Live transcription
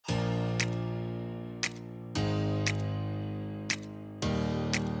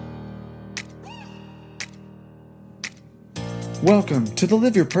Welcome to the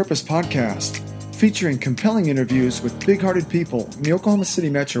Live Your Purpose podcast, featuring compelling interviews with big-hearted people in the Oklahoma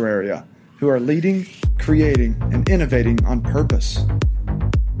City metro area who are leading, creating, and innovating on purpose.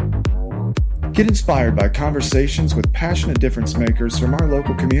 Get inspired by conversations with passionate difference makers from our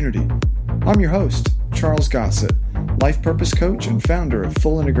local community. I'm your host, Charles Gossett, life purpose coach and founder of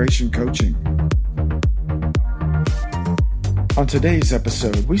Full Integration Coaching. On today's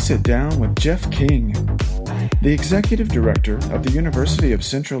episode, we sit down with Jeff King, the Executive Director of the University of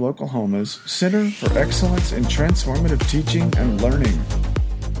Central Oklahoma's Center for Excellence in Transformative Teaching and Learning.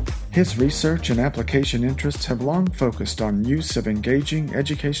 His research and application interests have long focused on use of engaging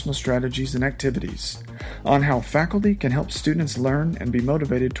educational strategies and activities, on how faculty can help students learn and be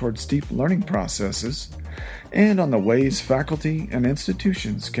motivated towards deep learning processes, and on the ways faculty and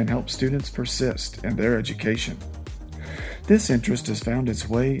institutions can help students persist in their education. This interest has found its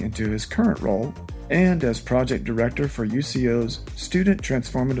way into his current role and as Project Director for UCO's Student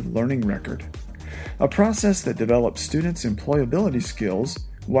Transformative Learning Record, a process that develops students' employability skills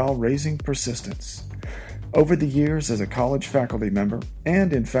while raising persistence. Over the years as a college faculty member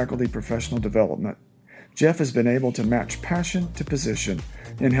and in faculty professional development, Jeff has been able to match passion to position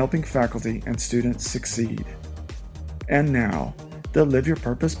in helping faculty and students succeed. And now, the Live Your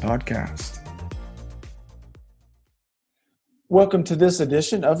Purpose podcast. Welcome to this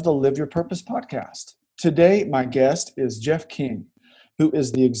edition of the Live Your Purpose podcast. Today, my guest is Jeff King, who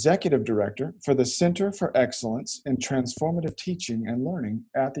is the Executive Director for the Center for Excellence in Transformative Teaching and Learning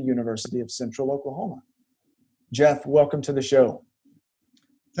at the University of Central Oklahoma. Jeff, welcome to the show.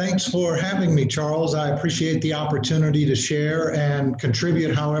 Thanks for having me, Charles. I appreciate the opportunity to share and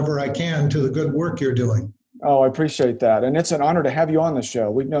contribute however I can to the good work you're doing. Oh, I appreciate that. And it's an honor to have you on the show.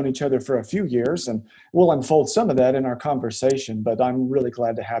 We've known each other for a few years, and we'll unfold some of that in our conversation, but I'm really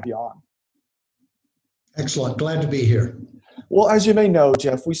glad to have you on. Excellent. Glad to be here. Well, as you may know,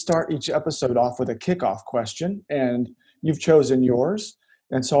 Jeff, we start each episode off with a kickoff question, and you've chosen yours.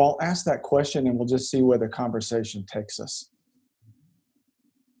 And so I'll ask that question, and we'll just see where the conversation takes us.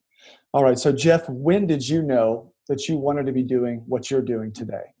 All right. So, Jeff, when did you know that you wanted to be doing what you're doing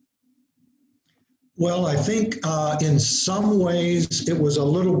today? Well, I think in some ways it was a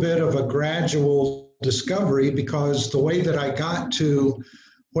little bit of a gradual discovery, because the way that I got to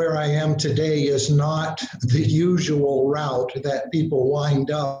where I am today is not the usual route that people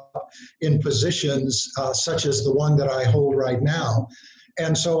wind up in positions such as the one that I hold right now.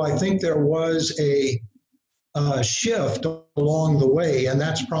 And so I think there was a shift along the way, and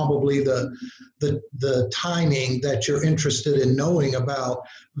that's probably the timing that you're interested in knowing about.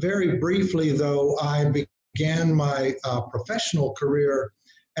 Very briefly, though, I began my professional career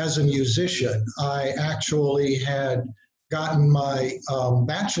as a musician. I actually had gotten my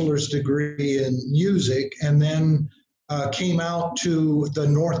bachelor's degree in music and then came out to the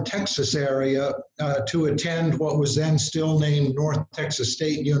North Texas area to attend what was then still named North Texas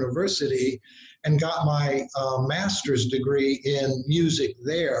State University, and got my master's degree in music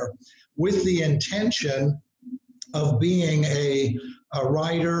there with the intention of being a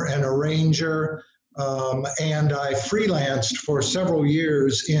writer and arranger. And I freelanced for several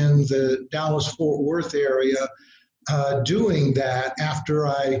years in the Dallas-Fort Worth area doing that. After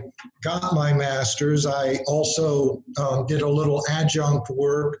I got my master's, I also did a little adjunct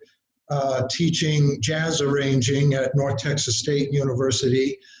work teaching jazz arranging at North Texas State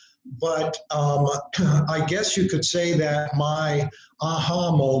University. But I guess you could say that my aha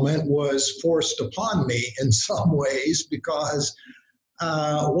moment was forced upon me in some ways, because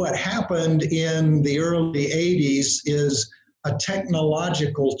what happened in the early 80s is a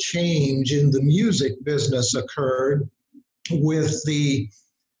technological change in the music business occurred with the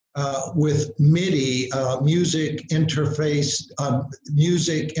with MIDI, music interface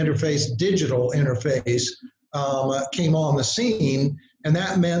digital interface came on the scene. And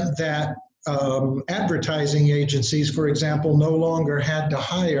that meant that advertising agencies, for example, no longer had to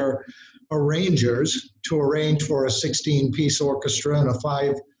hire arrangers to arrange for a 16-piece orchestra and a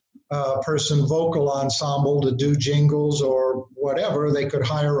 5-person vocal ensemble to do jingles or whatever. They could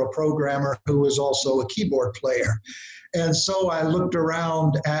hire a programmer who was also a keyboard player. And so I looked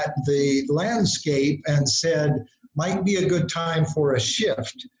around at the landscape and said, might be a good time for a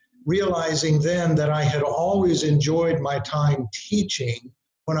shift, realizing then that I had always enjoyed my time teaching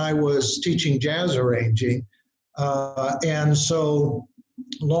when I was teaching jazz arranging. And so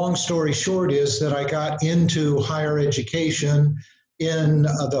long story short is that I got into higher education in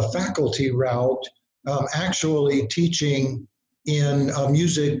the faculty route, actually teaching in a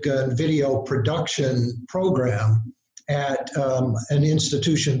music and video production program at an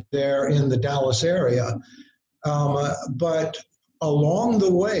institution there in the Dallas area. But along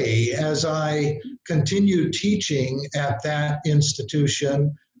the way, as I continued teaching at that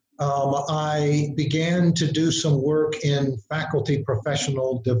institution, I began to do some work in faculty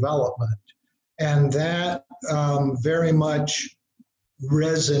professional development. And that very much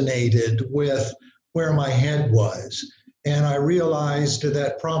resonated with where my head was. And I realized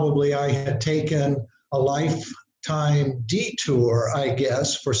that probably I had taken a lifetime detour, I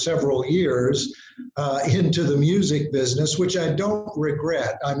guess, for several years into the music business, which I don't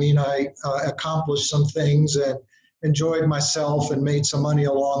regret. I mean, I accomplished some things and enjoyed myself and made some money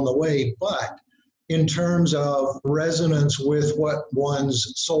along the way. But in terms of resonance with what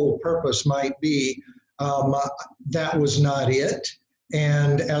one's sole purpose might be, that was not it.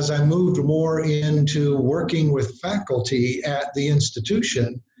 And as I moved more into working with faculty at the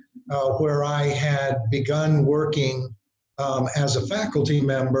institution, where I had begun working as a faculty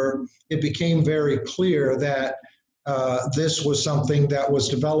member, it became very clear that this was something that was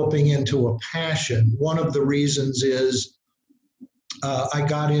developing into a passion. One of the reasons is I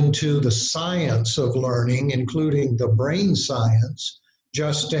got into the science of learning, including the brain science,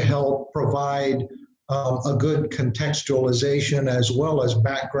 just to help provide a good contextualization as well as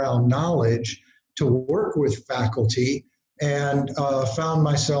background knowledge to work with faculty, and found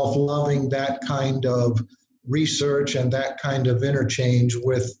myself loving that kind of research and that kind of interchange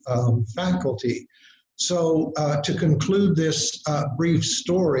with faculty. So to conclude this brief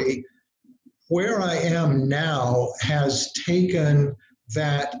story, where I am now has taken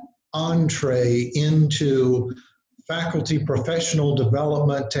that entree into faculty professional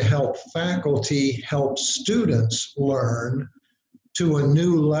development to help faculty help students learn to a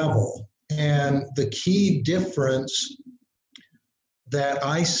new level. And the key difference that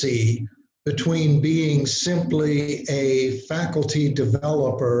I see between being simply a faculty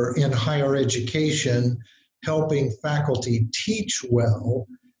developer in higher education, helping faculty teach well,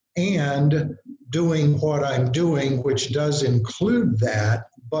 and doing what I'm doing, which does include that,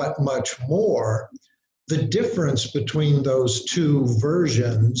 but much more, the difference between those two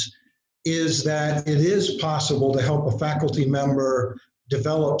versions is that it is possible to help a faculty member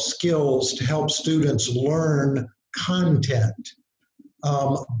develop skills to help students learn content.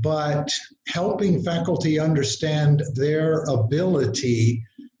 But helping faculty understand their ability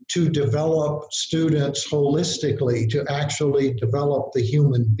to develop students holistically, to actually develop the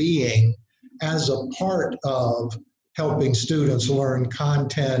human being as a part of helping students learn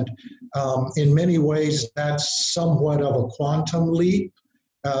content. In many ways, that's somewhat of a quantum leap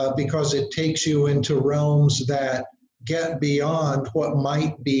because it takes you into realms that get beyond what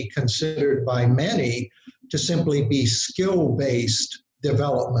might be considered by many to simply be skill-based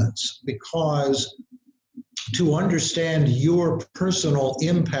developments, because to understand your personal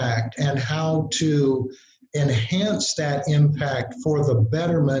impact and how to enhance that impact for the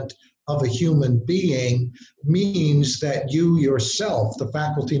betterment of a human being means that you yourself, the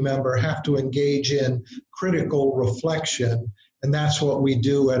faculty member, have to engage in critical reflection. And that's what we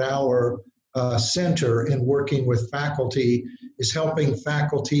do at our center in working with faculty, is helping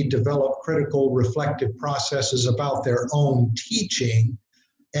faculty develop critical reflective processes about their own teaching,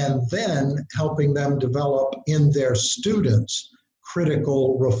 and then helping them develop in their students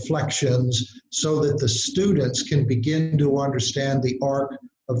critical reflections so that the students can begin to understand the arc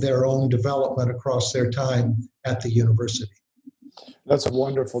of their own development across their time at the university. That's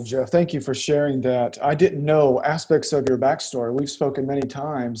wonderful, Jeff. Thank you for sharing that. I didn't know aspects of your backstory. We've spoken many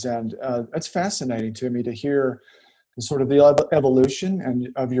times, and it's fascinating to me to hear sort of the evolution and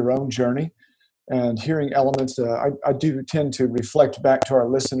of your own journey, and hearing elements. I do tend to reflect back to our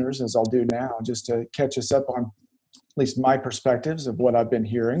listeners, as I'll do now, just to catch us up on at least my perspectives of what I've been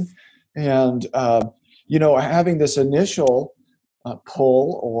hearing. And, having this initial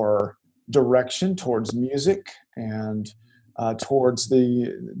pull or direction towards music and towards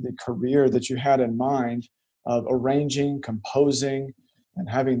the career that you had in mind of arranging, composing, and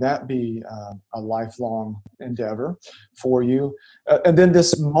having that be a lifelong endeavor for you. And then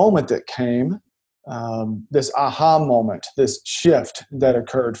this moment that came, this aha moment, this shift that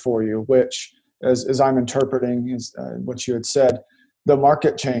occurred for you, which, as I'm interpreting is what you had said, the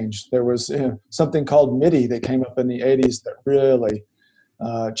market changed. There was something called MIDI that came up in the 80s that really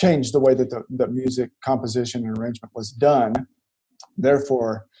changed the way that the music composition and arrangement was done.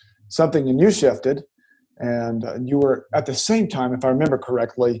 Therefore, something in you shifted, and you were at the same time, if I remember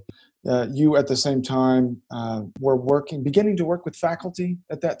correctly, you at the same time were beginning to work with faculty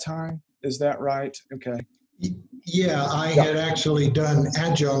at that time. Is that right? Okay. Yeah, I had actually done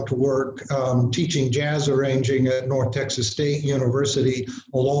adjunct work teaching jazz arranging at North Texas State University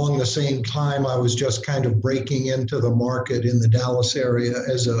along the same time I was just kind of breaking into the market in the Dallas area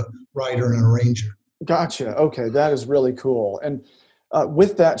as a writer and arranger. Gotcha. Okay, that is really cool. And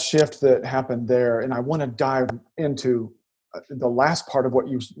with that shift that happened there, and I want to dive into the last part of what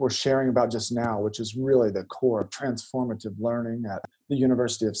you were sharing about just now, which is really the core of transformative learning at the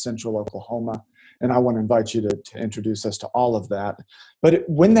University of Central Oklahoma. And I want to invite you to introduce us to all of that. But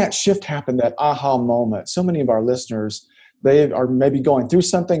when that shift happened, that aha moment, so many of our listeners, they are maybe going through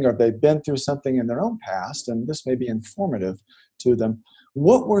something or they've been through something in their own past, and this may be informative to them.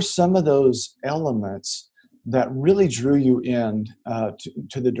 What were some of those elements that really drew you in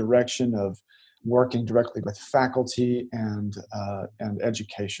to the direction of working directly with faculty and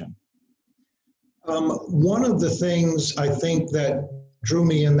education? One of the things I think that drew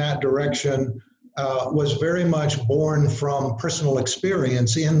me in that direction was very much born from personal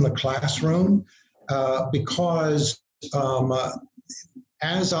experience in the classroom because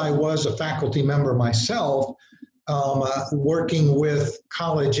as I was a faculty member myself, working with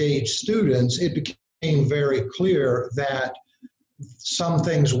college-age students, it became very clear that some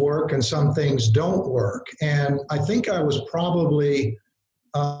things work and some things don't work. And I think I was probably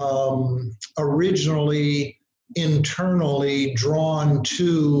originally internally drawn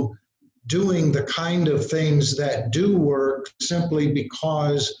to doing the kind of things that do work simply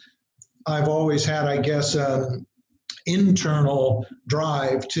because I've always had, I guess, an internal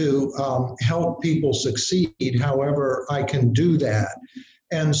drive to help people succeed however I can do that.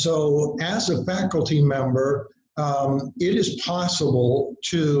 And so as a faculty member, it is possible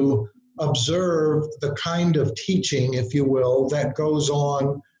to observe the kind of teaching, if you will, that goes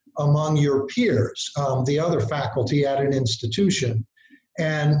on among your peers, the other faculty at an institution.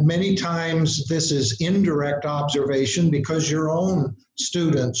 And many times this is indirect observation because your own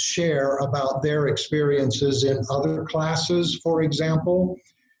students share about their experiences in other classes, for example.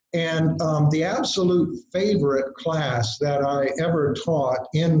 And the absolute favorite class that I ever taught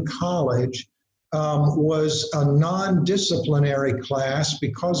in college was a non-disciplinary class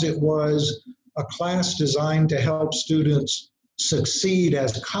because it was a class designed to help students succeed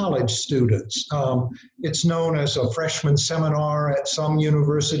as college students. It's known as a freshman seminar at some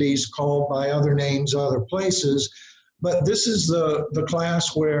universities, called by other names other places, but this is the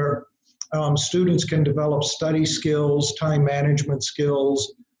class where students can develop study skills, time management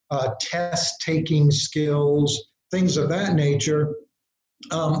skills, test-taking skills, things of that nature.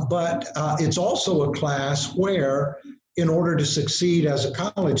 But it's also a class where, in order to succeed as a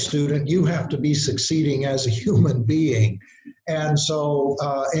college student, you have to be succeeding as a human being. And so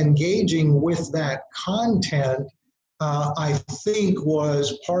engaging with that content, I think,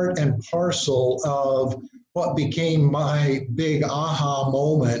 was part and parcel of what became my big aha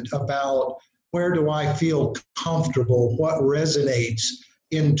moment about where do I feel comfortable, what resonates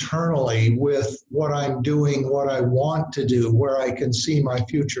internally with what I'm doing, what I want to do, where I can see my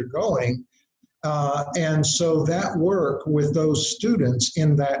future going. And so that work with those students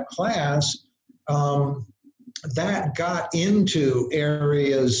in that class, that got into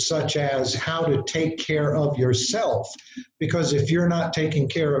areas such as how to take care of yourself. Because if you're not taking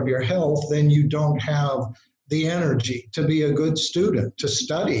care of your health, then you don't have the energy to be a good student, to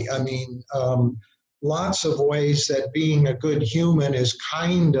study. I mean, lots of ways that being a good human is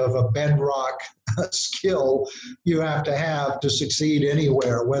kind of a bedrock skill you have to succeed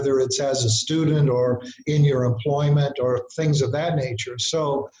anywhere, whether it's as a student or in your employment or things of that nature.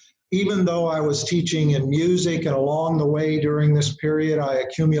 So even though I was teaching in music, and along the way during this period, I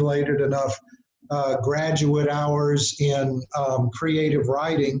accumulated enough graduate hours in creative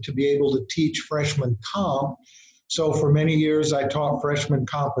writing to be able to teach freshman comp. So for many years, I taught freshman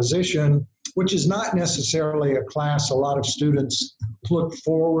composition, which is not necessarily a class a lot of students look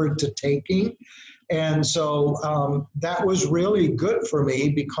forward to taking. And so that was really good for me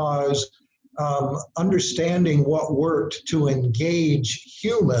because understanding what worked to engage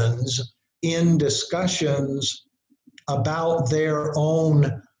humans in discussions about their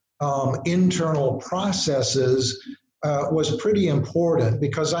own internal processes was pretty important,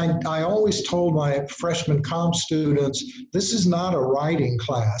 because I always told my freshman comp students, this is not a writing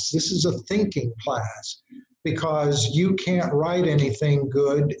class, this is a thinking class, because you can't write anything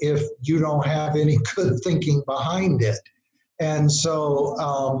good if you don't have any good thinking behind it. And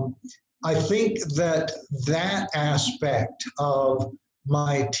so I think that aspect of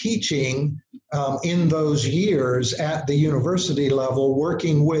my teaching in those years at the university level,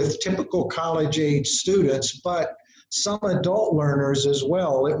 working with typical college-age students, but some adult learners as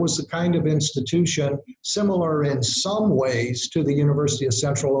well. It was the kind of institution similar in some ways to the University of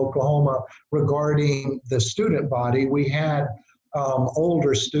Central Oklahoma regarding the student body. We had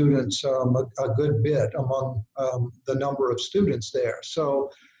older students, a good bit among the number of students there. So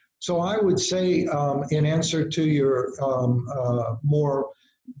I would say, in answer to your more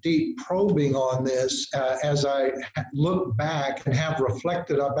deep probing on this, as I look back and have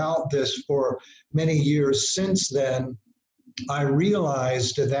reflected about this for many years since then, I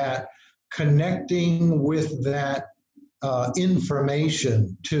realized that connecting with that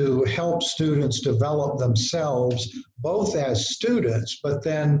information to help students develop themselves, both as students, but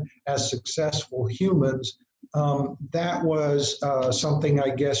then as successful humans, that was something, I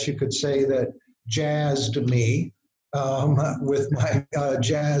guess you could say, that jazzed me with my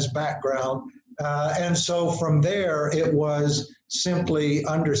jazz background. And so from there, it was simply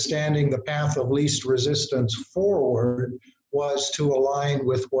understanding the path of least resistance forward was to align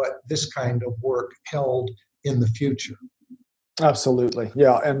with what this kind of work held in the future. Absolutely.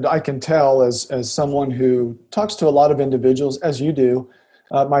 Yeah. And I can tell as someone who talks to a lot of individuals, as you do,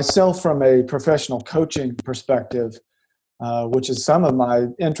 myself from a professional coaching perspective, which is some of my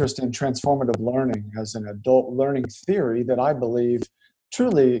interest in transformative learning as an adult learning theory that I believe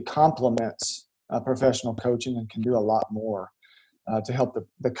truly complements professional coaching and can do a lot more to help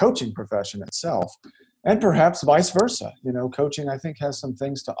the coaching profession itself. And perhaps vice versa. You know, coaching, I think, has some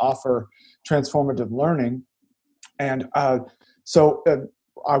things to offer transformative learning. And so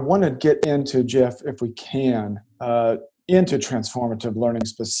I want to get into, Jeff, if we can, into transformative learning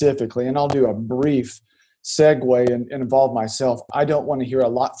specifically. And I'll do a brief segue and involve myself. I don't want to hear a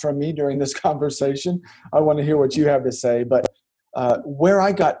lot from me during this conversation. I want to hear what you have to say. But where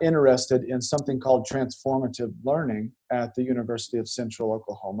I got interested in something called transformative learning at the University of Central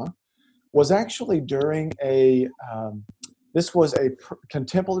Oklahoma was actually during this was a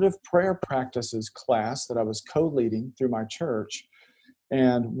contemplative prayer practices class that I was co-leading through my church.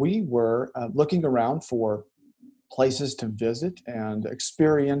 And we were looking around for places to visit and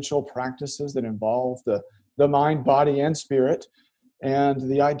experiential practices that involve the mind, body, and spirit. And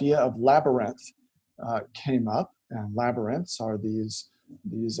the idea of labyrinth came up. And labyrinths are these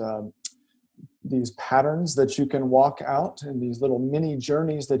patterns that you can walk out, and these little mini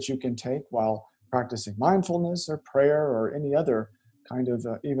journeys that you can take while practicing mindfulness or prayer or any other kind of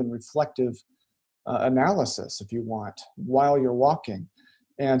even reflective analysis, if you want, while you're walking.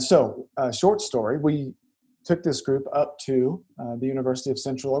 And so, short story, we took this group up to the University of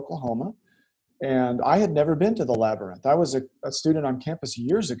Central Oklahoma, and I had never been to the labyrinth. I was a student on campus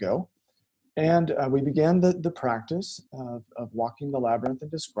years ago, and we began the practice of walking the labyrinth and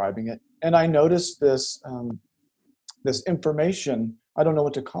describing it. And I noticed this information, I don't know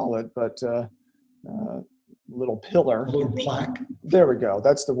what to call it, but little pillar. A little plaque. There we go.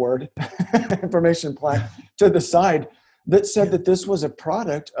 That's the word. Information plaque to the side that said that this was a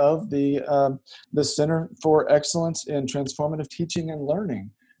product of the Center for Excellence in Transformative Teaching and Learning.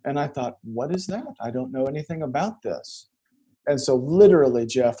 And I thought, what is that? I don't know anything about this. And so literally,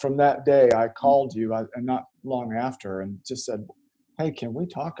 Jeff, from that day, I called you, and not long after, and just said, hey, can we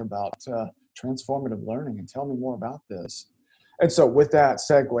talk about transformative learning and tell me more about this? And so with that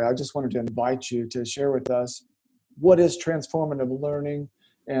segue, I just wanted to invite you to share with us what is transformative learning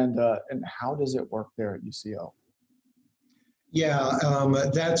and how does it work there at UCO? Yeah,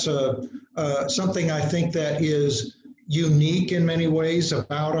 that's something I think that is unique in many ways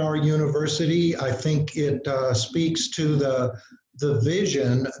about our university. I think it speaks to the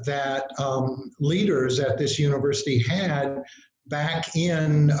vision that leaders at this university had back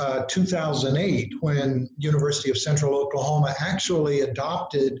in 2008, when University of Central Oklahoma actually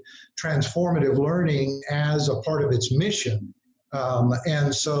adopted transformative learning as a part of its mission.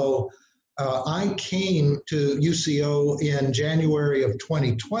 And so I came to UCO in January of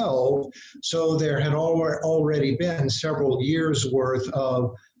 2012, so there had already been several years worth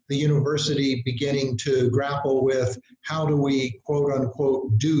of the university beginning to grapple with how do we, quote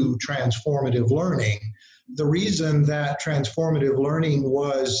unquote, do transformative learning. The reason that transformative learning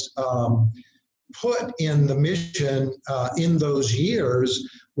was put in the mission in those years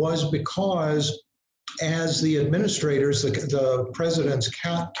was because as the administrators, the president's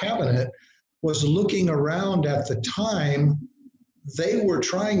cabinet was looking around at the time, they were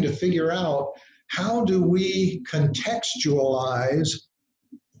trying to figure out how do we contextualize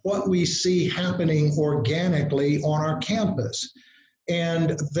what we see happening organically on our campus.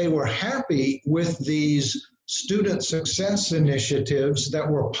 And they were happy with these student success initiatives that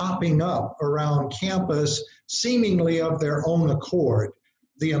were popping up around campus, seemingly of their own accord.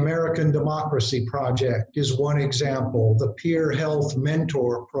 The American Democracy Project is one example. The Peer Health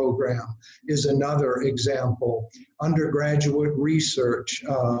Mentor Program is another example. Undergraduate research,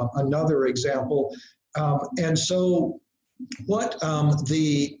 another example. And so what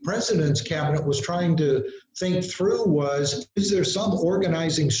the president's cabinet was trying to think through was, is there some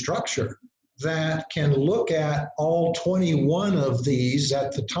organizing structure that can look at all 21 of these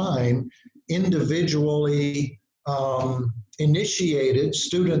at the time individually initiated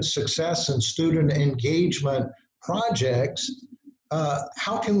student success and student engagement projects?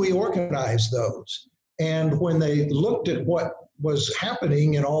 How can we organize those? And when they looked at what was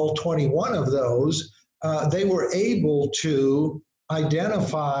happening in all 21 of those, they were able to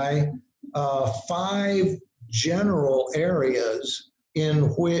identify 5 general areas in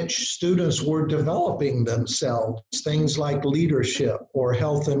which students were developing themselves, things like leadership or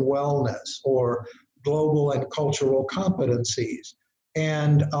health and wellness or global and cultural competencies.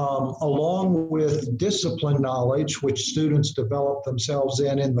 And along with discipline knowledge, which students develop themselves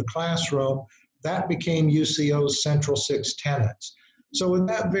in the classroom, that became UCO's Central 6 tenets. So with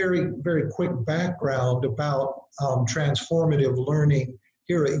that very, very quick background about transformative learning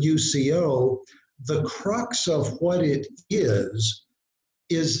here at UCO, the crux of what it is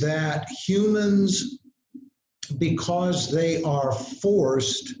that humans, because they are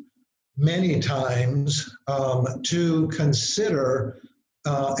forced many times to consider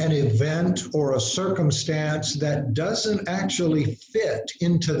an event or a circumstance that doesn't actually fit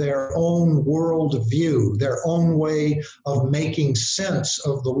into their own worldview, their own way of making sense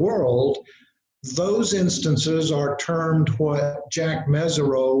of the world, those instances are termed what Jack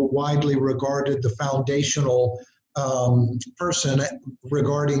Mezirow widely regarded the foundational person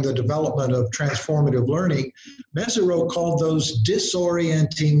regarding the development of transformative learning. Mezirow called those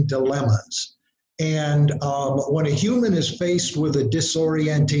disorienting dilemmas. And when a human is faced with a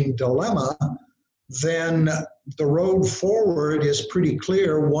disorienting dilemma, then the road forward is pretty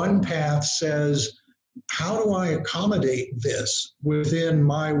clear. One path says, how do I accommodate this within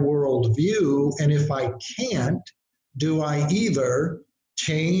my worldview? And if I can't, do I either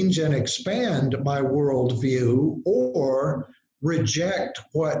change and expand my worldview or reject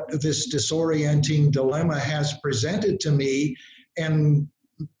what this disorienting dilemma has presented to me and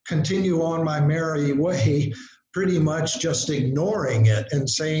continue on my merry way, pretty much just ignoring it and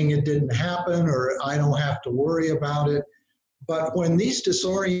saying it didn't happen or I don't have to worry about it. But when these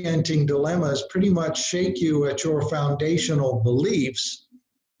disorienting dilemmas pretty much shake you at your foundational beliefs,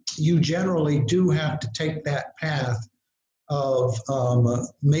 you generally do have to take that path of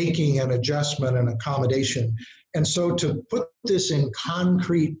making an adjustment and accommodation. And so to put this in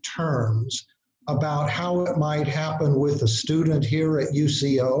concrete terms about how it might happen with a student here at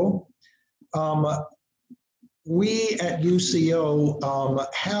UCO, we at UCO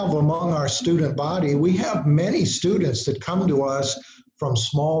have among our student body, we have many students that come to us from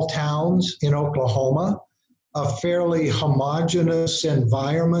small towns in Oklahoma, a fairly homogeneous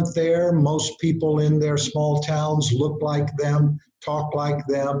environment there. Most people in their small towns look like them, talk like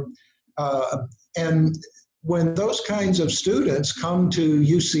them. And when those kinds of students come to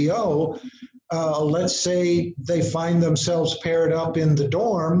UCO, let's say they find themselves paired up in the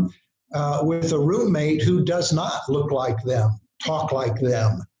dorm with a roommate who does not look like them, talk like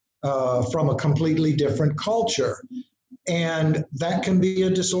them, from a completely different culture. And that can be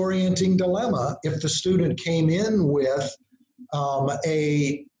a disorienting dilemma if the student came in with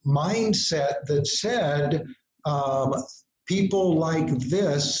a mindset that said, people like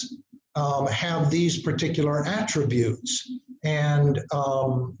this have these particular attributes. And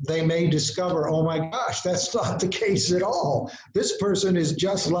they may discover, oh my gosh, that's not the case at all. This person is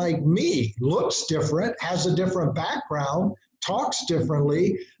just like me, looks different, has a different background, talks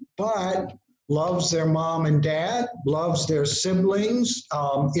differently, but loves their mom and dad, loves their siblings,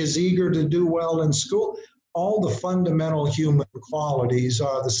 is eager to do well in school. All the fundamental human qualities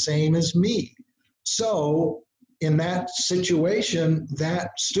are the same as me. So in that situation, that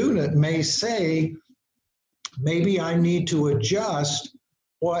student may say, maybe I need to adjust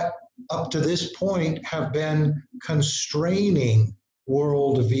what up to this point have been constraining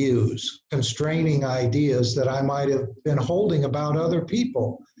worldviews, constraining ideas that I might have been holding about other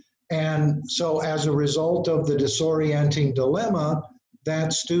people. And so as a result of the disorienting dilemma,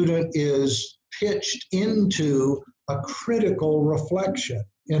 that student is pitched into a critical reflection.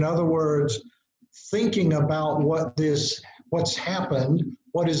 In other words, thinking about what's happened,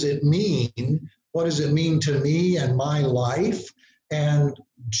 what does it mean? What does it mean to me and my life? And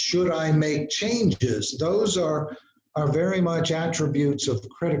should I make changes? Those are very much attributes of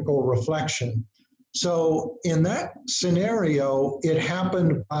critical reflection. So in that scenario, it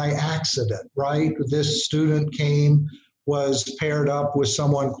happened by accident, right? This student was paired up with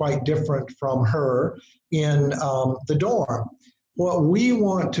someone quite different from her in the dorm. What we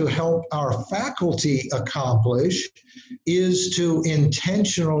want to help our faculty accomplish is to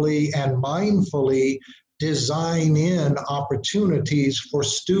intentionally and mindfully design in opportunities for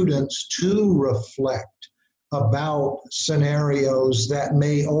students to reflect about scenarios that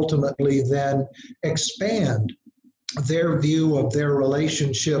may ultimately then expand their view of their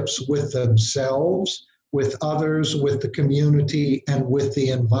relationships with themselves, with others, with the community, and with the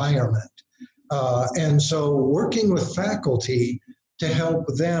environment. And so working with faculty to help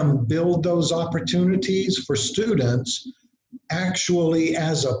them build those opportunities for students actually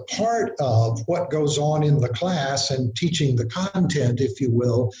as a part of what goes on in the class and teaching the content, if you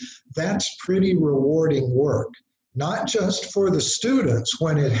will, that's pretty rewarding work, not just for the students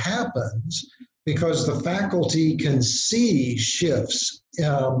when it happens, because the faculty can see shifts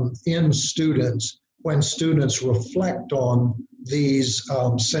in students when students reflect on these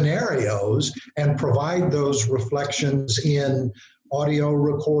scenarios and provide those reflections in audio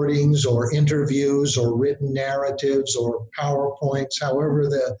recordings or interviews or written narratives or PowerPoints, however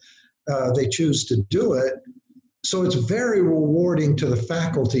they choose to do it. So it's very rewarding to the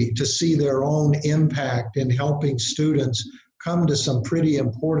faculty to see their own impact in helping students come to some pretty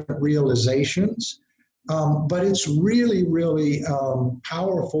important realizations. But it's really, really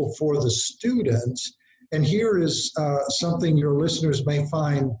powerful for the students. And here is something your listeners may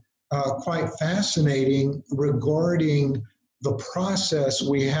find quite fascinating regarding the process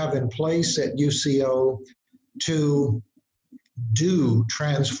we have in place at UCO to do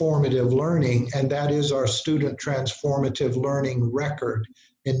transformative learning, and that is our Student Transformative Learning Record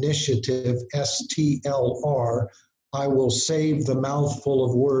Initiative, STLR. I will save the mouthful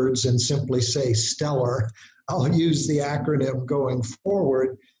of words and simply say STELLAR. I'll use the acronym going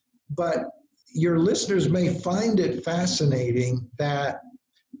forward, but your listeners may find it fascinating that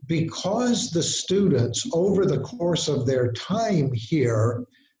because the students over the course of their time here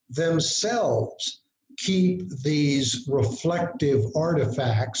themselves keep these reflective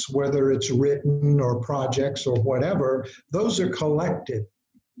artifacts, whether it's written or projects or whatever, those are collected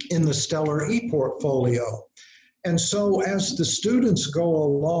in the Stellar ePortfolio. And so as the students go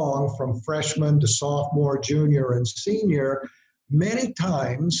along from freshman to sophomore, junior, and senior, many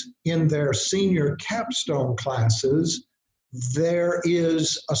times in their senior capstone classes, there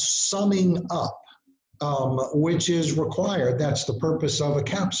is a summing up, which is required. That's the purpose of a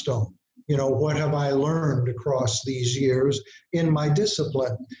capstone. You know, what have I learned across these years in my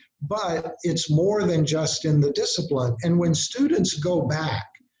discipline? But it's more than just in the discipline. And when students go back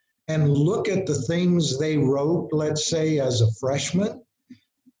and look at the things they wrote, let's say as a freshman,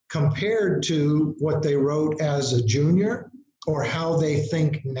 compared to what they wrote as a junior or how they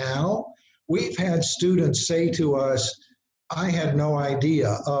think now, we've had students say to us, I had no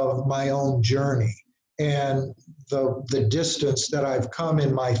idea of my own journey and the distance that I've come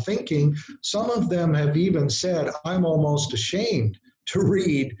in my thinking. Some of them have even said, I'm almost ashamed to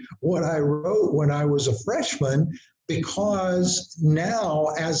read what I wrote when I was a freshman, because now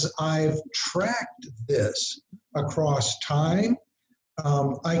as I've tracked this across time,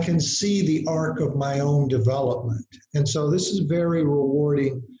 I can see the arc of my own development. And so this is very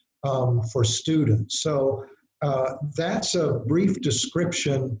rewarding for students. So that's a brief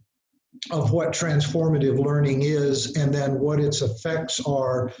description of what transformative learning is, and then what its effects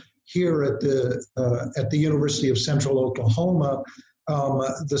are here at the University of Central Oklahoma.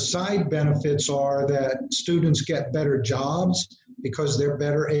 The side benefits are that students get better jobs because they're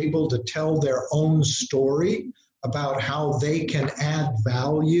better able to tell their own story about how they can add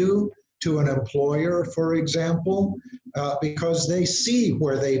value to an employer, for example, because they see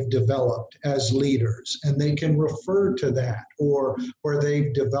where they've developed as leaders and they can refer to that, or where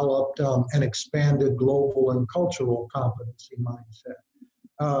they've developed an expanded global and cultural competency mindset.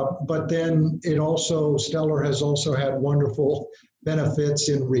 But then Stellar has also had wonderful benefits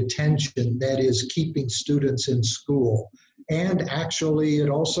in retention, that is keeping students in school. And actually it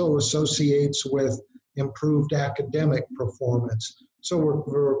also associates with improved academic performance. So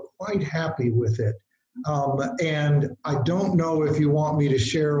we're quite happy with it. And I don't know if you want me to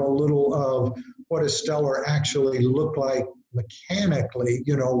share a little of what a Stellar actually look like mechanically,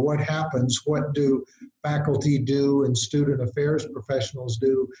 you know, what happens, what do faculty do and student affairs professionals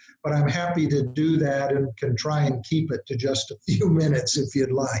do, but I'm happy to do that and can try and keep it to just a few minutes if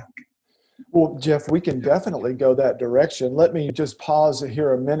you'd like. Well, Jeff, we can definitely go that direction. Let me just pause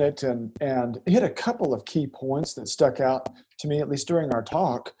here a minute and hit a couple of key points that stuck out to me, at least during our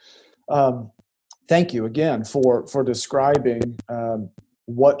talk. thank you again for describing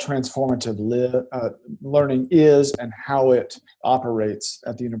what transformative learning is and how it operates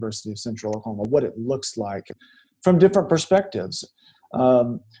at the University of Central Oklahoma, what it looks like from different perspectives.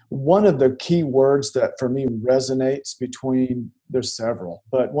 One of the key words that for me resonates between, there's several,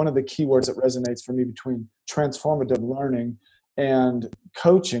 but one of the key words that resonates for me between transformative learning and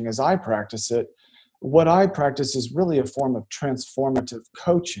coaching as I practice it, what I practice is really a form of transformative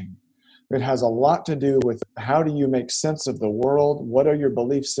coaching. It has a lot to do with how do you make sense of the world? What are your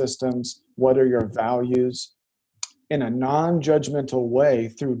belief systems? What are your values? In a non-judgmental way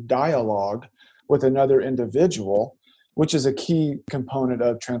through dialogue with another individual, which is a key component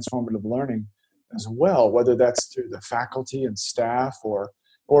of transformative learning as well, whether that's through the faculty and staff or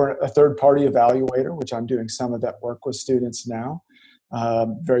a third-party evaluator, which I'm doing some of that work with students now.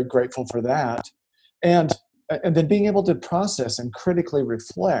 Very grateful for that. And then being able to process and critically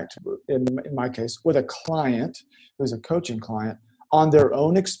reflect, in my case, with a client who's a coaching client, on their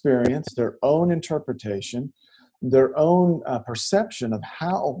own experience, their own interpretation, their own perception of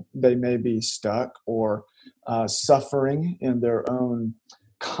how they may be stuck or suffering in their own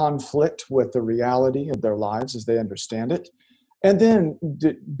conflict with the reality of their lives as they understand it. And then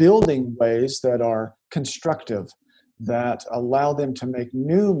building ways that are constructive, that allow them to make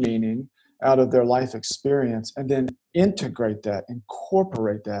new meaning out of their life experience, and then integrate that,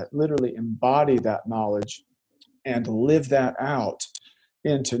 incorporate that, literally embody that knowledge and live that out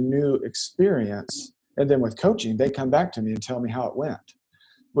into new experience. And then with coaching, they come back to me and tell me how it went,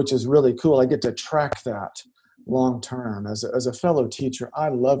 which is really cool. I get to track that long term. As a fellow teacher, I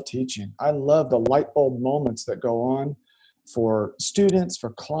love teaching. I love the light bulb moments that go on for students,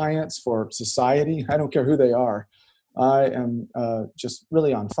 for clients, for society. I don't care who they are. I am just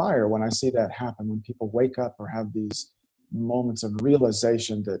really on fire when I see that happen, when people wake up or have these moments of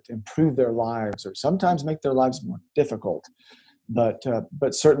realization that improve their lives or sometimes make their lives more difficult, but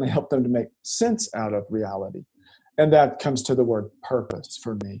certainly help them to make sense out of reality. And that comes to the word purpose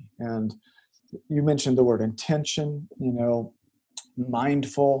for me. And you mentioned the word intention,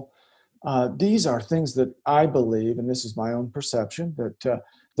 mindful. These are things that I believe, and this is my own perception,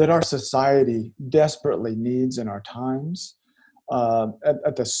 that our society desperately needs in our times,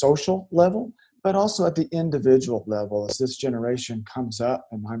 at the social level, but also at the individual level. As this generation comes up,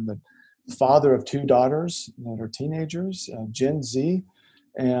 and I'm the father of 2 daughters that are teenagers, Gen Z,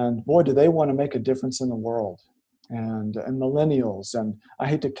 and boy, do they want to make a difference in the world. And millennials, and I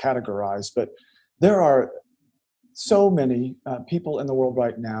hate to categorize, but there are so many people in the world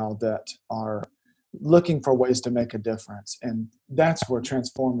right now that are looking for ways to make a difference. And that's where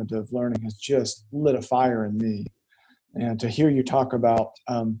transformative learning has just lit a fire in me. And to hear you talk about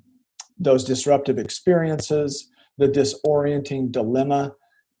those disruptive experiences, the disorienting dilemma,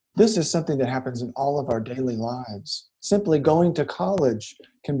 this is something that happens in all of our daily lives. Simply going to college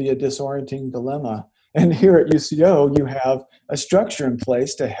can be a disorienting dilemma. And here at UCO, you have a structure in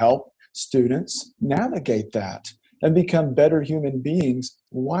place to help students navigate that and become better human beings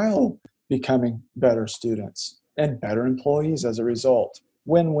while becoming better students and better employees as a result.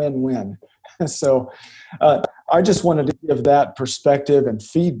 Win, win, win. So I just wanted to give that perspective and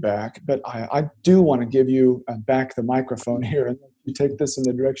feedback, but I do want to give you back the microphone here and you take this in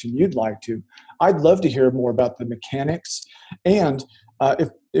the direction you'd like to. I'd love to hear more about the mechanics, and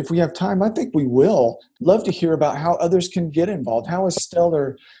if we have time, I think we will love to hear about how others can get involved. How is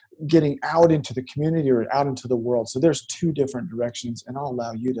Stellar getting out into the community or out into the world? So there's 2 different directions, and I'll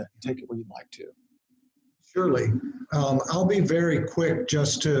allow you to take it where you'd like to. Surely. I'll be very quick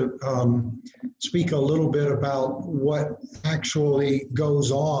just to speak a little bit about what actually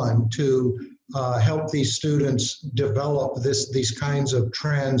goes on to help these students develop these kinds of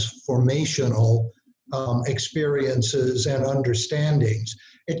transformational experiences and understandings.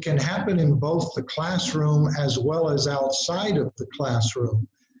 It can happen in both the classroom as well as outside of the classroom.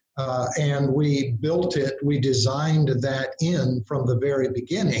 And we designed that in from the very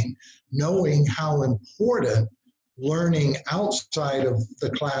beginning, knowing how important learning outside of the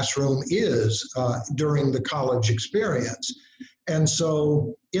classroom is during the college experience. And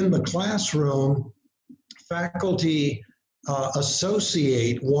so in the classroom, faculty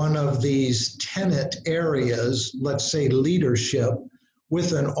associate one of these tenet areas, let's say leadership,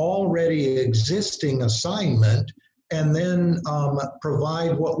 with an already existing assignment, and then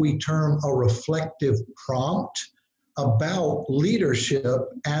provide what we term a reflective prompt about leadership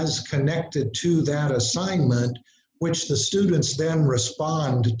as connected to that assignment, which the students then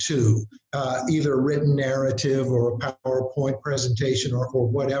respond to, either written narrative or a PowerPoint presentation or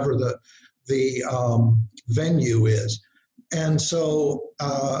whatever the venue is. And so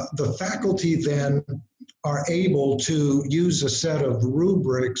the faculty then are able to use a set of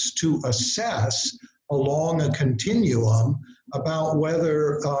rubrics to assess along a continuum about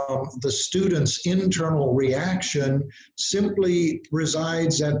whether the student's internal reaction simply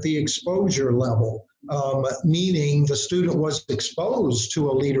resides at the exposure level, meaning the student was exposed to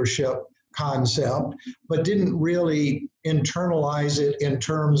a leadership concept, but didn't really internalize it in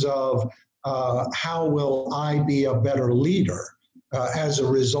terms of how will I be a better leader as a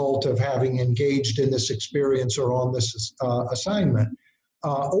result of having engaged in this experience or on this assignment.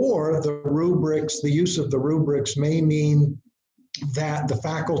 Or the rubrics, the use of the rubrics may mean that the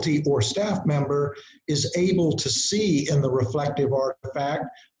faculty or staff member is able to see in the reflective artifact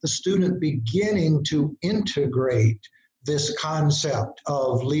the student beginning to integrate this concept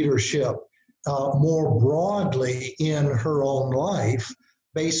of leadership more broadly in her own life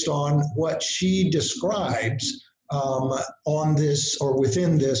based on what she describes on this or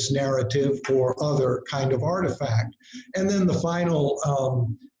within this narrative or other kind of artifact. And then the final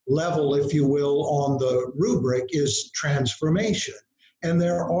level, if you will, on the rubric is transformation. And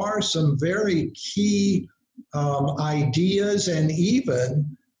there are some very key ideas and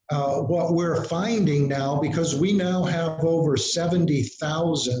even what we're finding now, because we now have over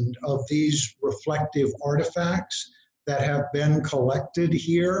 70,000 of these reflective artifacts that have been collected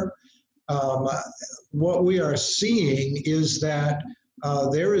here. What we are seeing is that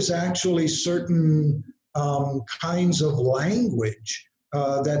there is actually certain kinds of language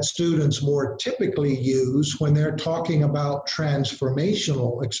that students more typically use when they're talking about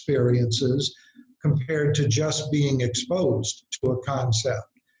transformational experiences compared to just being exposed to a concept.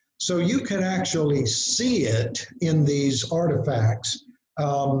 So you can actually see it in these artifacts.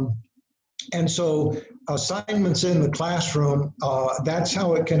 And so assignments in the classroom, that's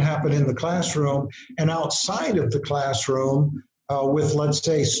how it can happen in the classroom. And outside of the classroom, with, let's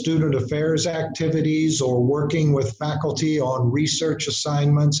say, student affairs activities or working with faculty on research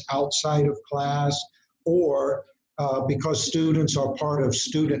assignments outside of class, or because students are part of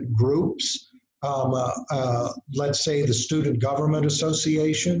student groups, let's say the Student Government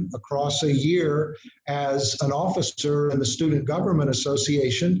Association. Across a year as an officer in the Student Government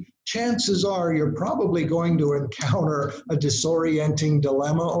Association, chances are you're probably going to encounter a disorienting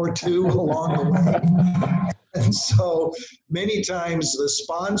dilemma or two along the way. And so many times the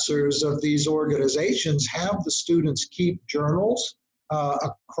sponsors of these organizations have the students keep journals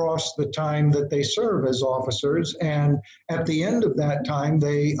across the time that they serve as officers. And at the end of that time,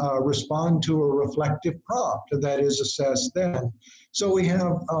 they respond to a reflective prompt that is assessed then. So we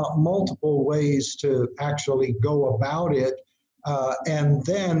have multiple ways to actually go about it. And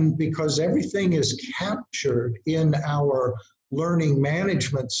then because everything is captured in our learning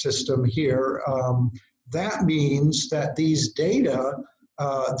management system here, that means that these data,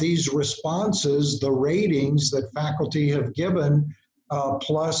 these responses, the ratings that faculty have given,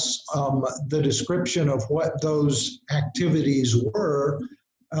 plus the description of what those activities were,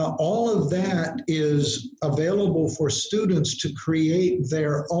 all of that is available for students to create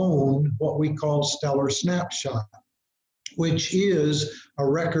their own, what we call stellar snapshot, which is a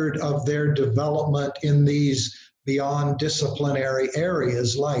record of their development in these beyond disciplinary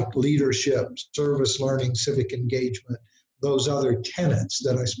areas like leadership, service learning, civic engagement, those other tenets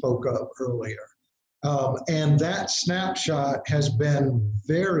that I spoke of earlier. And that snapshot has been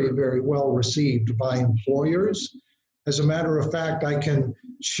very, very well received by employers. As a matter of fact, I can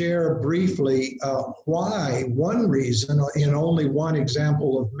share briefly why one reason, in only one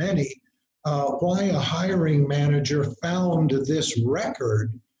example of many, why a hiring manager found this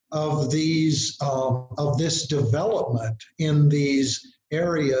record of these of this development in these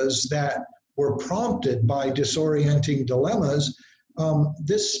areas that were prompted by disorienting dilemmas.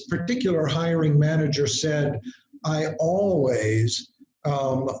 This particular hiring manager said, I always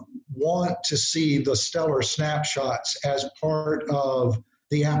want to see the stellar snapshots as part of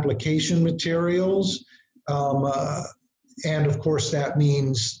the application materials. And of course, that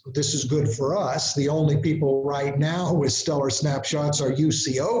means this is good for us. The only people right now with stellar snapshots are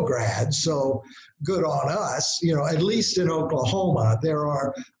UCO grads. So good on us, at least in Oklahoma. There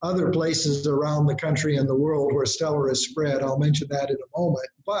are other places around the country and the world where stellar is spread. I'll mention that in a moment.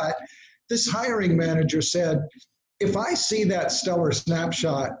 But this hiring manager said, if I see that stellar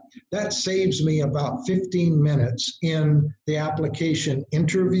snapshot, that saves me about 15 minutes in the application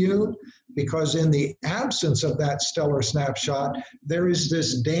interview, because in the absence of that stellar snapshot, there is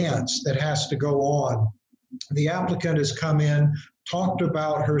this dance that has to go on. The applicant has come in, talked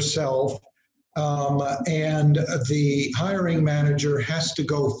about herself, and the hiring manager has to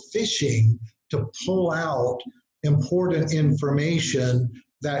go fishing to pull out important information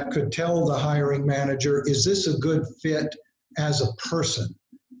that could tell the hiring manager, is this a good fit as a person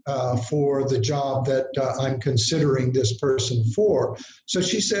for the job that I'm considering this person for? So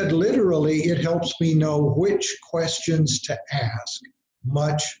she said, literally, it helps me know which questions to ask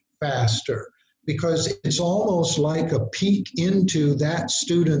much faster, because it's almost like a peek into that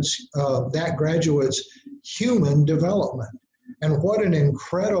student's, that graduate's human development. And what an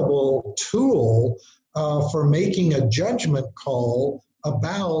incredible tool for making a judgment call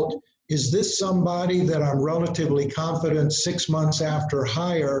about, is this somebody that I'm relatively confident 6 months after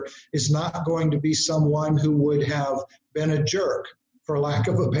hire is not going to be someone who would have been a jerk, for lack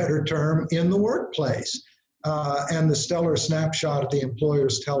of a better term, in the workplace? And the stellar snapshot the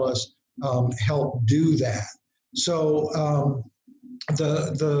employers tell us help do that. So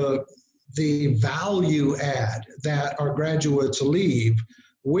the value add that our graduates leave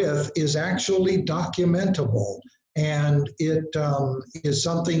with is actually documentable. And it is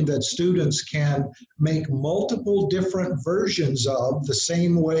something that students can make multiple different versions of, the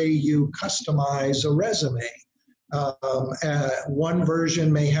same way you customize a resume. One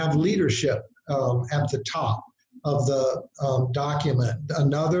version may have leadership at the top of the document.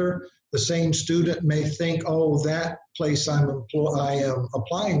 Another, the same student may think, oh, that place I am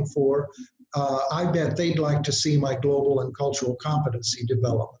applying for, I bet they'd like to see my global and cultural competency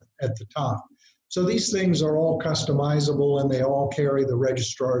development at the top. So these things are all customizable, and they all carry the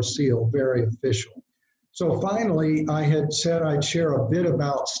registrar's seal, very official. So finally, I had said I'd share a bit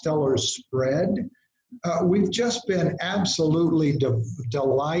about Stellar's spread. We've just been absolutely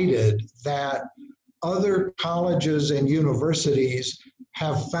delighted that other colleges and universities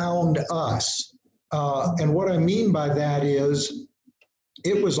have found us. And what I mean by that is,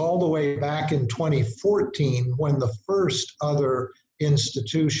 it was all the way back in 2014 when the first other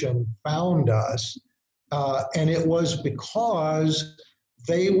institution found us, and it was because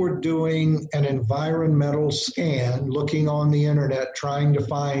they were doing an environmental scan, looking on the internet, trying to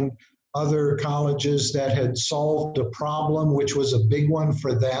find other colleges that had solved a problem, which was a big one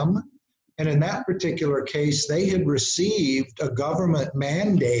for them. And in that particular case, they had received a government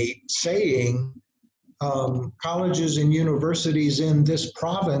mandate saying, colleges and universities in this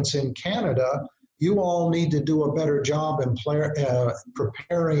province in Canada, you all need to do a better job in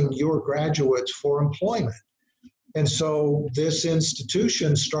preparing your graduates for employment. And so this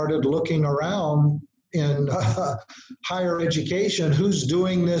institution started looking around in higher education, who's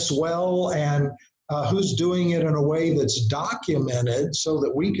doing this well, and who's doing it in a way that's documented so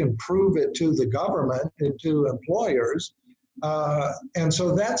that we can prove it to the government and to employers. And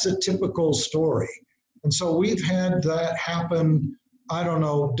so that's a typical story. And so we've had that happen, I don't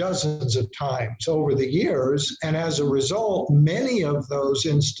know, dozens of times over the years. And as a result, many of those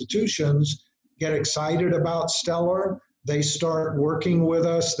institutions get excited about Stellar. They start working with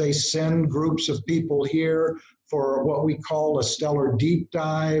us. They send groups of people here for what we call a Stellar deep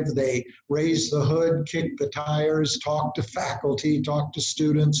dive. They raise the hood, kick the tires, talk to faculty, talk to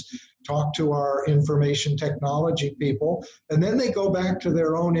students, talk to our information technology people. And then they go back to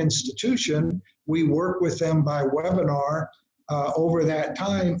their own institution. We work with them by webinar over that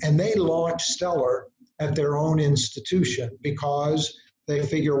time, and they launch Stellar at their own institution because they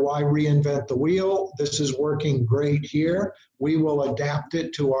figure, why reinvent the wheel? This is working great here. We will adapt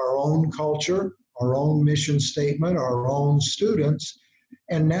it to our own culture, our own mission statement, our own students.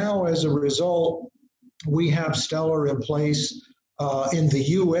 And now, as a result, we have Stellar in place in the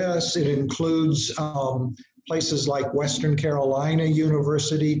U.S. It includes places like Western Carolina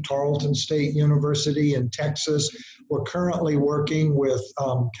University, Tarleton State University in Texas. We're currently working with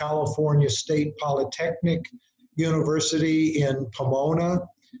California State Polytechnic University in Pomona.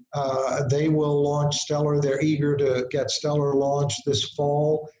 They will launch Stellar. They're eager to get Stellar launched this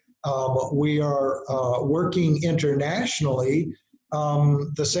fall. We are working internationally.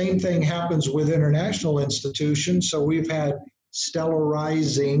 The same thing happens with international institutions. So we've had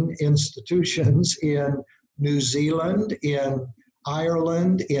Stellarizing institutions in New Zealand, in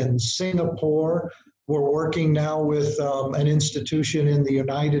Ireland, in Singapore. We're working now with an institution in the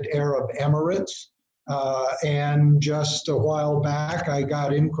United Arab Emirates. And just a while back, I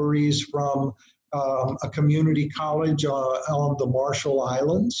got inquiries from a community college on the Marshall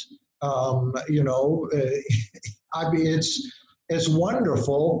Islands. It's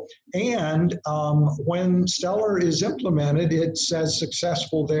wonderful. And when Stellar is implemented, it's as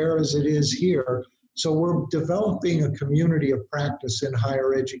successful there as it is here. So we're developing a community of practice in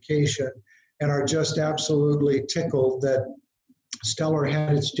higher education and are just absolutely tickled that Stellar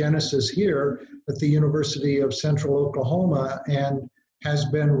had its genesis here at the University of Central Oklahoma and has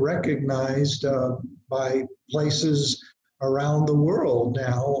been recognized by places around the world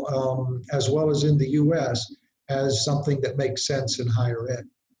now, as well as in the U.S., as something that makes sense in higher ed.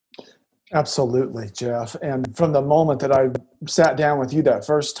 Absolutely, Jeff. And from the moment that I sat down with you that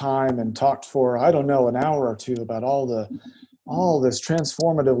first time and talked for, I don't know, an hour or two about all this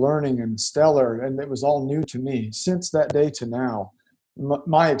transformative learning and Stellar, and it was all new to me. Since that day to now,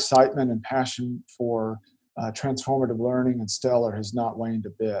 my excitement and passion for transformative learning and Stellar has not waned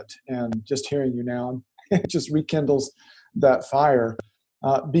a bit. And just hearing you now, it just rekindles that fire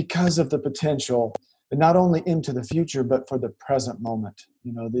because of the potential, not only into the future, but for the present moment.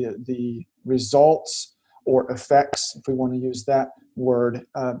 You know, the results or effects, if we want to use that word,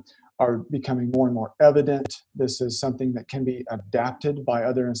 are becoming more and more evident. This is something that can be adapted by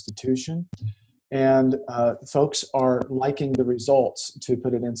other institutions. And folks are liking the results, to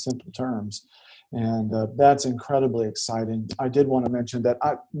put it in simple terms. And that's incredibly exciting. I did want to mention that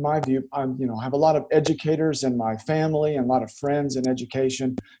I have a lot of educators in my family and a lot of friends in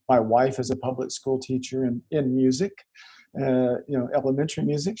education. My wife is a public school teacher in music, elementary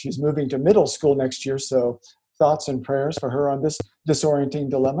music. She's moving to middle school next year, so thoughts and prayers for her on this disorienting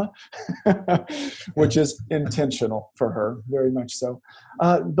dilemma, which is intentional for her, very much so.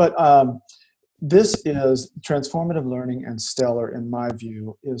 This is transformative learning, and Stellar, in my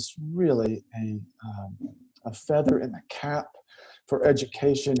view, is really a feather in the cap for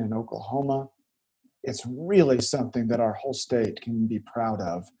education in Oklahoma. It's really something that our whole state can be proud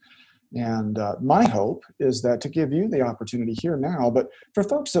of. And my hope is that to give you the opportunity here now, but for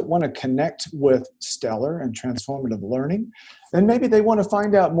folks that want to connect with Stellar and transformative learning, and maybe they want to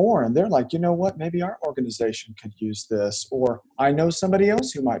find out more, and they're like, you know what, maybe our organization could use this, or I know somebody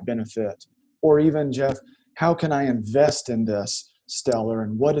else who might benefit. Or even, Jeff, how can I invest in this Stellar,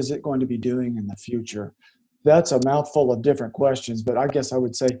 and what is it going to be doing in the future? That's a mouthful of different questions, but I guess I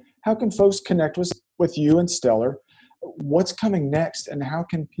would say, how can folks connect with you and Stellar? What's coming next, and how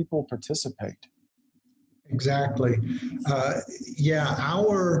can people participate? Exactly.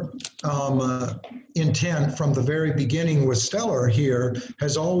 Our intent from the very beginning with Stellar here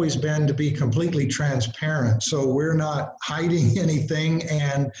has always been to be completely transparent. So we're not hiding anything.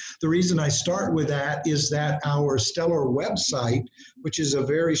 And the reason I start with that is that our Stellar website, which is a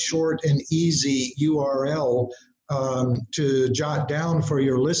very short and easy URL to jot down for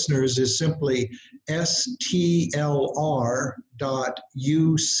your listeners, is simply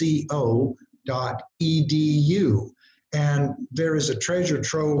stlr.uco.edu. And there is a treasure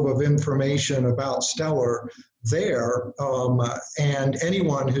trove of information about Stellar there, and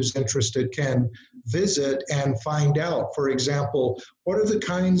anyone who's interested can visit and find out, for example, what are the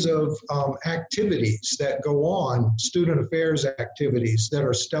kinds of activities that go on, student affairs activities that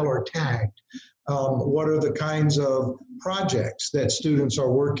are Stellar tagged. What are the kinds of projects that students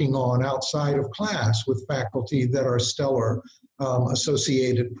are working on outside of class with faculty that are Stellar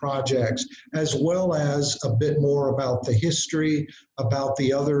associated projects, as well as a bit more about the history, about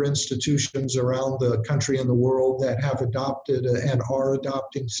the other institutions around the country and the world that have adopted and are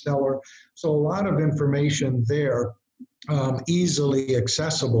adopting Stellar. So a lot of information there. Easily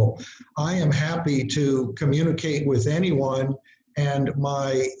accessible. I am happy to communicate with anyone, and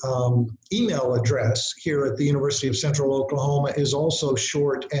my email address here at the University of Central Oklahoma is also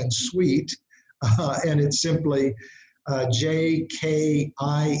short and sweet, and it's simply jking47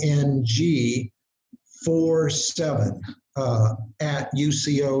 at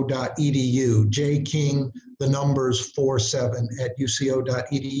uco.edu. jking, the numbers 47 at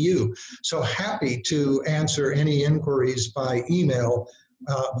uco.edu. So happy to answer any inquiries by email,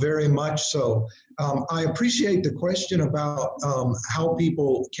 very much so. I appreciate the question about how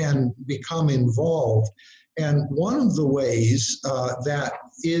people can become involved. And one of the ways that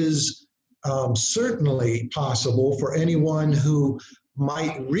is certainly possible for anyone who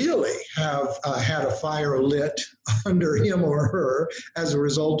might really have had a fire lit under him or her as a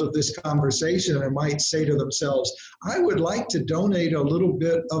result of this conversation, and might say to themselves, I would like to donate a little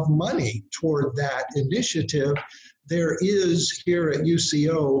bit of money toward that initiative. There is here at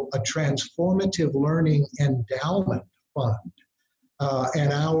UCO a Transformative Learning Endowment Fund,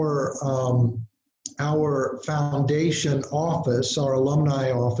 and our foundation office, our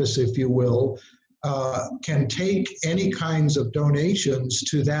alumni office, if you will, can take any kinds of donations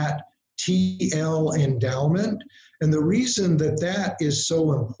to that TL endowment. And the reason that that is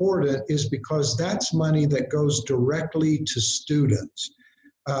so important is because that's money that goes directly to students.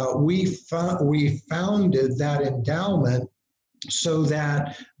 We founded that endowment so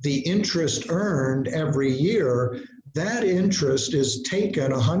that the interest earned every year, that interest is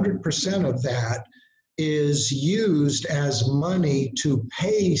taken, 100% of that is used as money to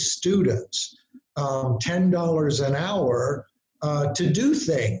pay students $10 an hour to do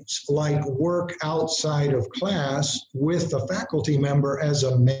things like work outside of class with a faculty member as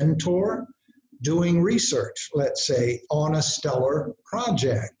a mentor, doing research, let's say, on a stellar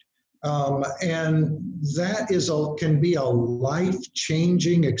project. And that can be a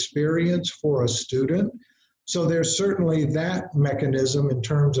life-changing experience for a student. So there's certainly that mechanism in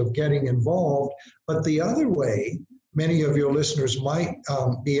terms of getting involved. But the other way many of your listeners might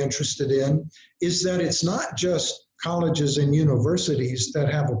be interested in is that it's not just colleges and universities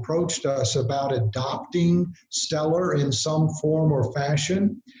that have approached us about adopting Stellar in some form or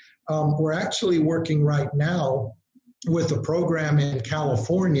fashion. We're actually working right now with a program in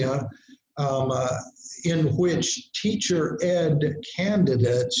California in which teacher ed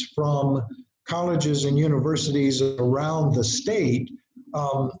candidates from colleges and universities around the state,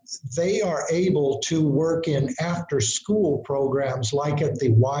 they are able to work in after-school programs like at the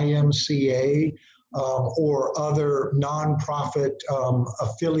YMCA or other nonprofit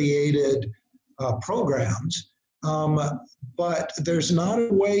affiliated programs. But there's not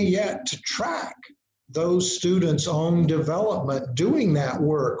a way yet to track those students' own development doing that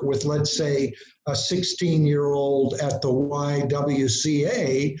work with, let's say, a 16-year-old at the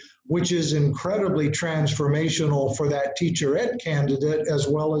YWCA, which is incredibly transformational for that teacher ed candidate as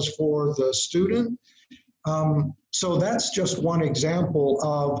well as for the student. So that's just one example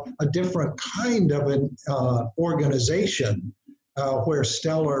of a different kind of an organization where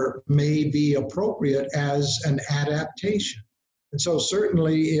Stellar may be appropriate as an adaptation. And so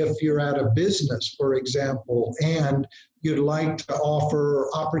certainly if you're at a business, for example, and you'd like to offer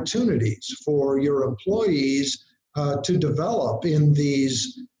opportunities for your employees to develop in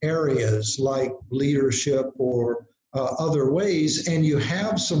these areas like leadership or other ways, and you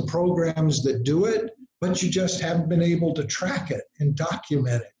have some programs that do it, but you just haven't been able to track it and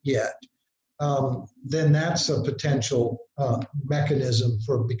document it yet, then that's a potential mechanism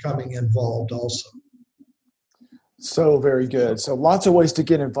for becoming involved also. So very good. So lots of ways to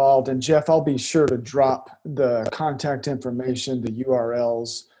get involved. And Jeff, I'll be sure to drop the contact information, the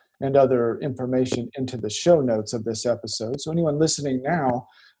URLs, and other information into the show notes of this episode. So anyone listening now,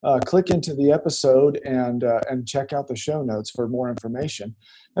 click into the episode and check out the show notes for more information.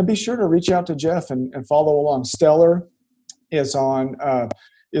 And be sure to reach out to Jeff and follow along. Stellar is on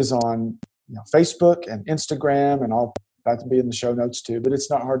Facebook and Instagram, and all that to be in the show notes too. But it's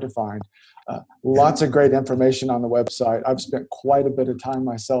not hard to find. Lots of great information on the website. I've spent quite a bit of time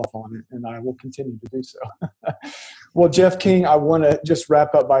myself on it, and I will continue to do so. Well, Jeff King, I want to just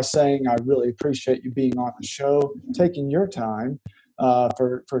wrap up by saying I really appreciate you being on the show, taking your time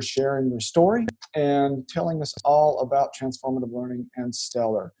for sharing your story and telling us all about transformative learning and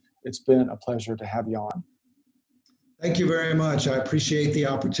Stellar. It's been a pleasure to have you on. Thank you very much. I appreciate the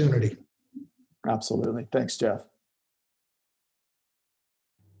opportunity. Absolutely. Thanks, Jeff.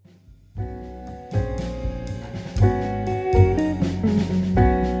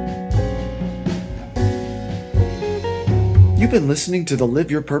 You've been listening to the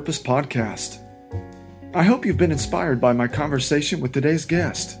Live Your Purpose podcast. I hope you've been inspired by my conversation with today's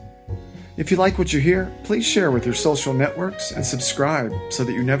guest. If you like what you hear, please share with your social networks and subscribe so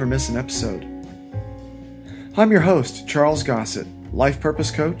that you never miss an episode. I'm your host, Charles Gossett, life purpose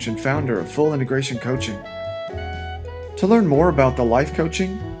coach and founder of Full Integration Coaching. To learn more about the life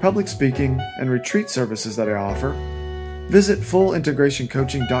coaching, public speaking, and retreat services that I offer, visit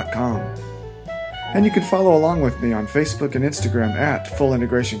fullintegrationcoaching.com. And you can follow along with me on Facebook and Instagram at Full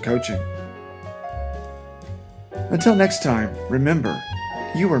Integration Coaching. Until next time, remember,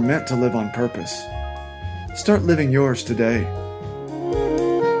 you were meant to live on purpose. Start living yours today.